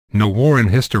No war in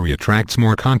history attracts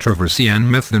more controversy and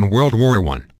myth than World War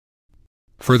I.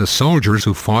 For the soldiers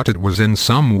who fought, it was in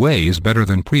some ways better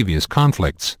than previous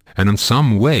conflicts, and in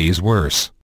some ways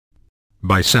worse.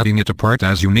 By setting it apart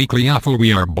as uniquely awful,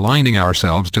 we are blinding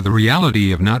ourselves to the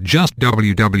reality of not just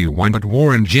WW1 but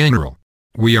war in general.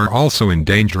 We are also in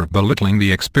danger of belittling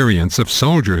the experience of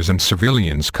soldiers and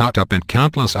civilians caught up in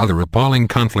countless other appalling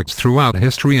conflicts throughout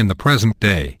history and the present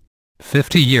day.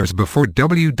 50 years before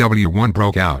WW1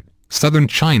 broke out, southern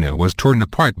China was torn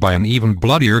apart by an even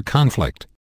bloodier conflict.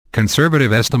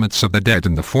 Conservative estimates of the dead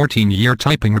in the 14-year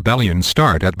Taiping Rebellion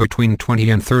start at between 20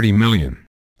 and 30 million.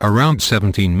 Around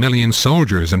 17 million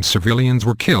soldiers and civilians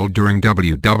were killed during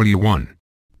WW1.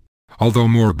 Although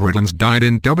more Britons died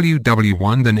in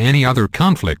WW1 than any other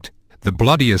conflict, the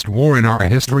bloodiest war in our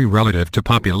history relative to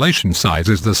population size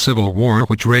is the Civil War,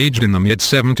 which raged in the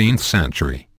mid-17th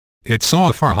century. It saw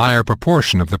a far higher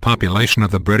proportion of the population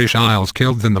of the British Isles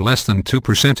killed than the less than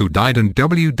 2% who died in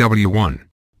WW1.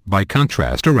 By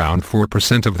contrast, around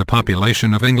 4% of the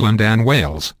population of England and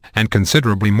Wales, and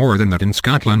considerably more than that in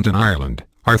Scotland and Ireland,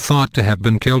 are thought to have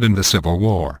been killed in the Civil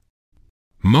War.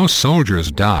 Most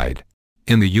soldiers died.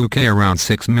 In the UK, around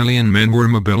 6 million men were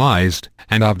mobilized,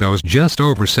 and of those just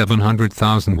over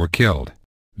 700,000 were killed.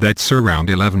 That's around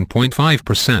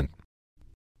 11.5%.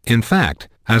 In fact,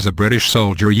 as a British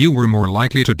soldier you were more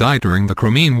likely to die during the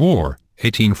Crimean War,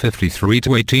 1853 to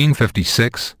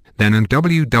 1856, than in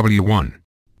WW1.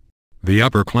 The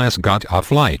upper class got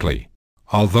off lightly.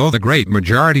 Although the great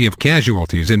majority of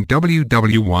casualties in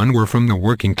WW1 were from the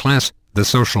working class, the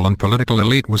social and political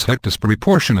elite was hit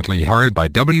disproportionately hard by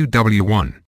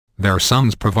WW1. Their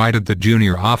sons provided the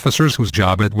junior officers whose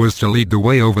job it was to lead the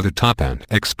way over the top and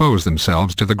expose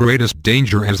themselves to the greatest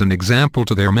danger as an example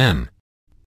to their men.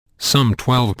 Some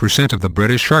 12% of the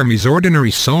British Army's ordinary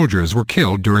soldiers were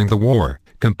killed during the war,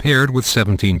 compared with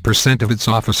 17% of its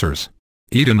officers.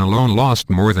 Eden alone lost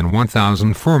more than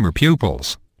 1,000 former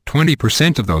pupils,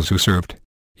 20% of those who served.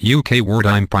 UK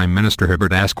wartime Prime Minister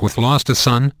Herbert Asquith lost a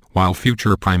son, while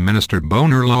future Prime Minister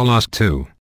Bonar Law lost two.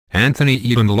 Anthony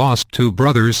Eden lost two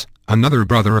brothers, another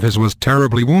brother of his was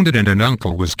terribly wounded and an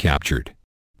uncle was captured.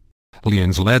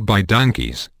 Lions led by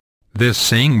donkeys. This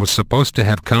saying was supposed to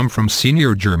have come from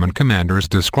senior German commanders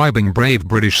describing brave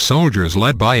British soldiers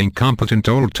led by incompetent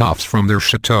old toffs from their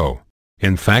chateau.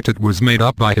 In fact, it was made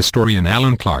up by historian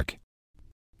Alan Clark.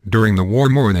 During the war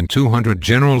more than 200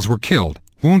 generals were killed,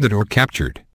 wounded or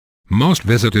captured. Most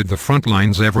visited the front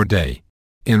lines every day.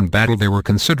 In battle they were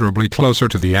considerably closer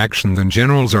to the action than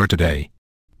generals are today.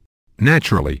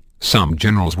 Naturally, some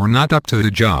generals were not up to the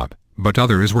job, but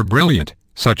others were brilliant,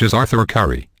 such as Arthur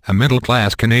Currie, a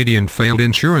middle-class Canadian failed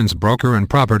insurance broker and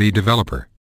property developer.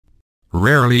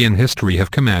 Rarely in history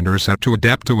have commanders had to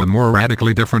adapt to a more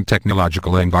radically different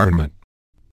technological environment.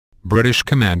 British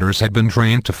commanders had been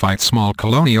trained to fight small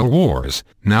colonial wars,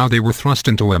 now they were thrust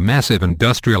into a massive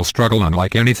industrial struggle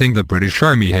unlike anything the British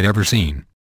Army had ever seen.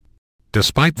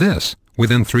 Despite this,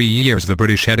 within 3 years the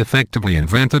British had effectively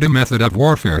invented a method of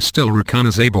warfare still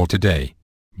recognizable today.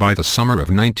 By the summer of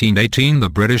 1918 the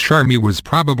British Army was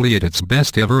probably at its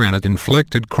best ever and it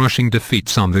inflicted crushing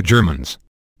defeats on the Germans.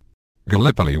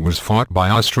 Gallipoli was fought by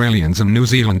Australians and New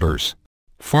Zealanders.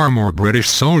 Far more British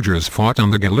soldiers fought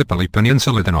on the Gallipoli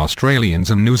Peninsula than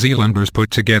Australians and New Zealanders put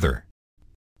together.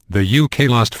 The UK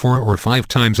lost 4 or 5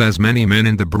 times as many men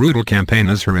in the brutal campaign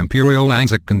as her Imperial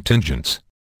Anzac contingents.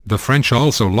 The French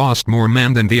also lost more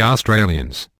men than the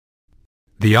Australians.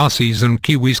 The Aussies and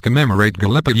Kiwis commemorate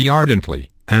Gallipoli ardently,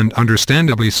 and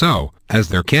understandably so, as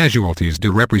their casualties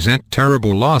do represent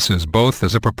terrible losses both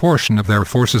as a proportion of their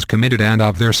forces committed and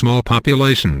of their small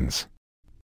populations.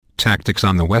 Tactics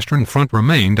on the Western Front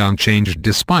remained unchanged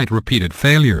despite repeated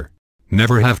failure.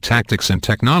 Never have tactics and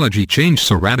technology changed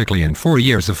so radically in 4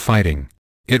 years of fighting.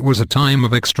 It was a time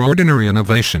of extraordinary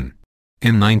innovation.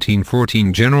 In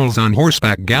 1914 generals on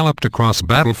horseback galloped across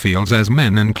battlefields as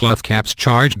men in cloth caps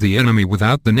charged the enemy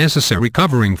without the necessary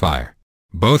covering fire.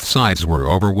 Both sides were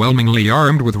overwhelmingly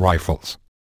armed with rifles.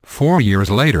 4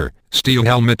 years later,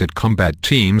 steel-helmeted combat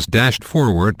teams dashed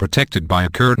forward protected by a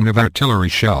curtain of artillery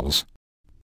shells.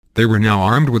 They were now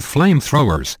armed with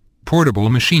flamethrowers, portable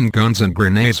machine guns and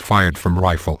grenades fired from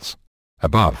rifles.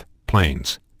 Above,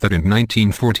 planes, that in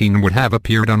 1914 would have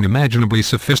appeared unimaginably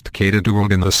sophisticated,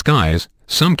 wheeled in the skies,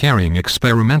 some carrying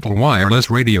experimental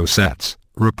wireless radio sets,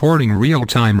 reporting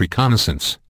real-time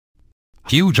reconnaissance.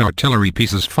 Huge artillery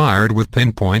pieces fired with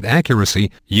pinpoint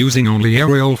accuracy, using only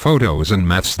aerial photos and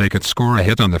maths they could score a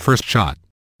hit on the first shot.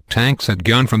 Tanks had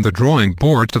gone from the drawing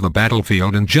board to the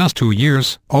battlefield in just 2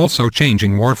 years, also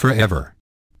changing war forever.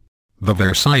 The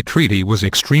Versailles Treaty was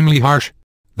extremely harsh.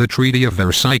 The Treaty of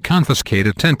Versailles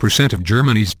confiscated 10% of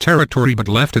Germany's territory but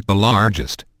left it the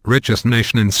largest, richest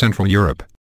nation in Central Europe.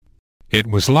 It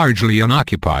was largely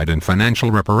unoccupied and financial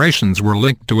reparations were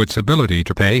linked to its ability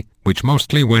to pay, which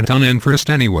mostly went unenforced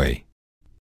anyway.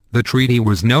 The treaty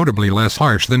was notably less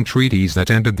harsh than treaties that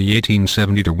ended the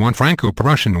 1870-1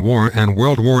 Franco-Prussian War and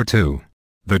World War II.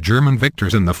 The German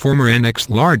victors in the former annexed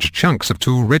large chunks of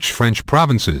two rich French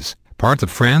provinces, part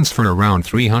of France for around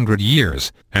 300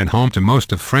 years, and home to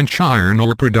most of French iron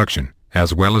ore production,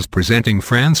 as well as presenting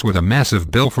France with a massive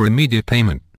bill for immediate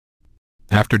payment.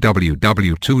 After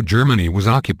WW2 Germany was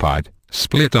occupied,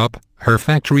 split up, her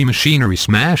factory machinery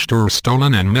smashed or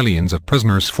stolen and millions of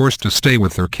prisoners forced to stay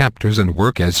with their captors and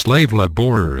work as slave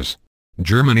laborers.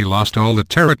 Germany lost all the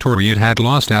territory it had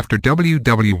lost after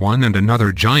WW1 and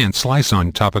another giant slice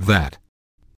on top of that.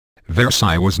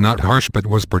 Versailles was not harsh but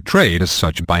was portrayed as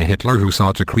such by Hitler, who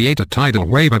sought to create a tidal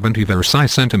wave of anti-Versailles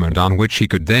sentiment on which he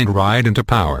could then ride into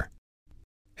power.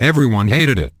 Everyone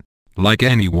hated it. Like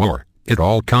any war, it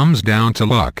all comes down to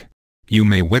luck. You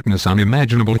may witness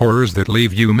unimaginable horrors that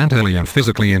leave you mentally and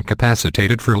physically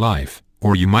incapacitated for life,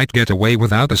 or you might get away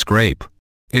without a scrape.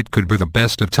 It could be the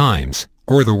best of times,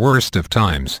 or the worst of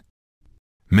times.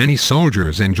 Many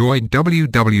soldiers enjoyed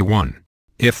WW1.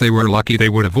 If they were lucky they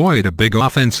would avoid a big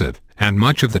offensive, and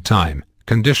much of the time,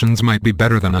 conditions might be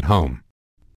better than at home.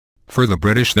 For the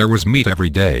British there was meat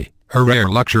every day, a rare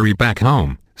luxury back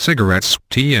home, cigarettes,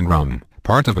 tea and rum,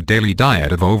 part of a daily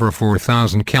diet of over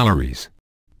 4,000 calories.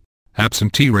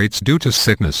 Absentee rates due to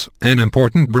sickness, an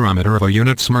important barometer of a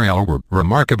unit's morale, were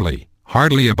remarkably,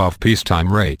 hardly above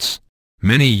peacetime rates.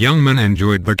 Many young men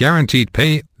enjoyed the guaranteed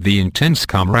pay, the intense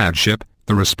comradeship,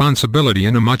 the responsibility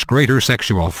and a much greater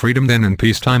sexual freedom than in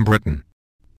peacetime Britain.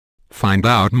 Find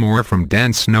out more from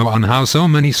Dan Snow on how so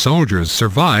many soldiers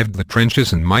survived the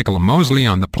trenches and Michael Mosley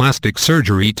on the plastic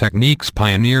surgery techniques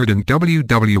pioneered in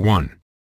WW1.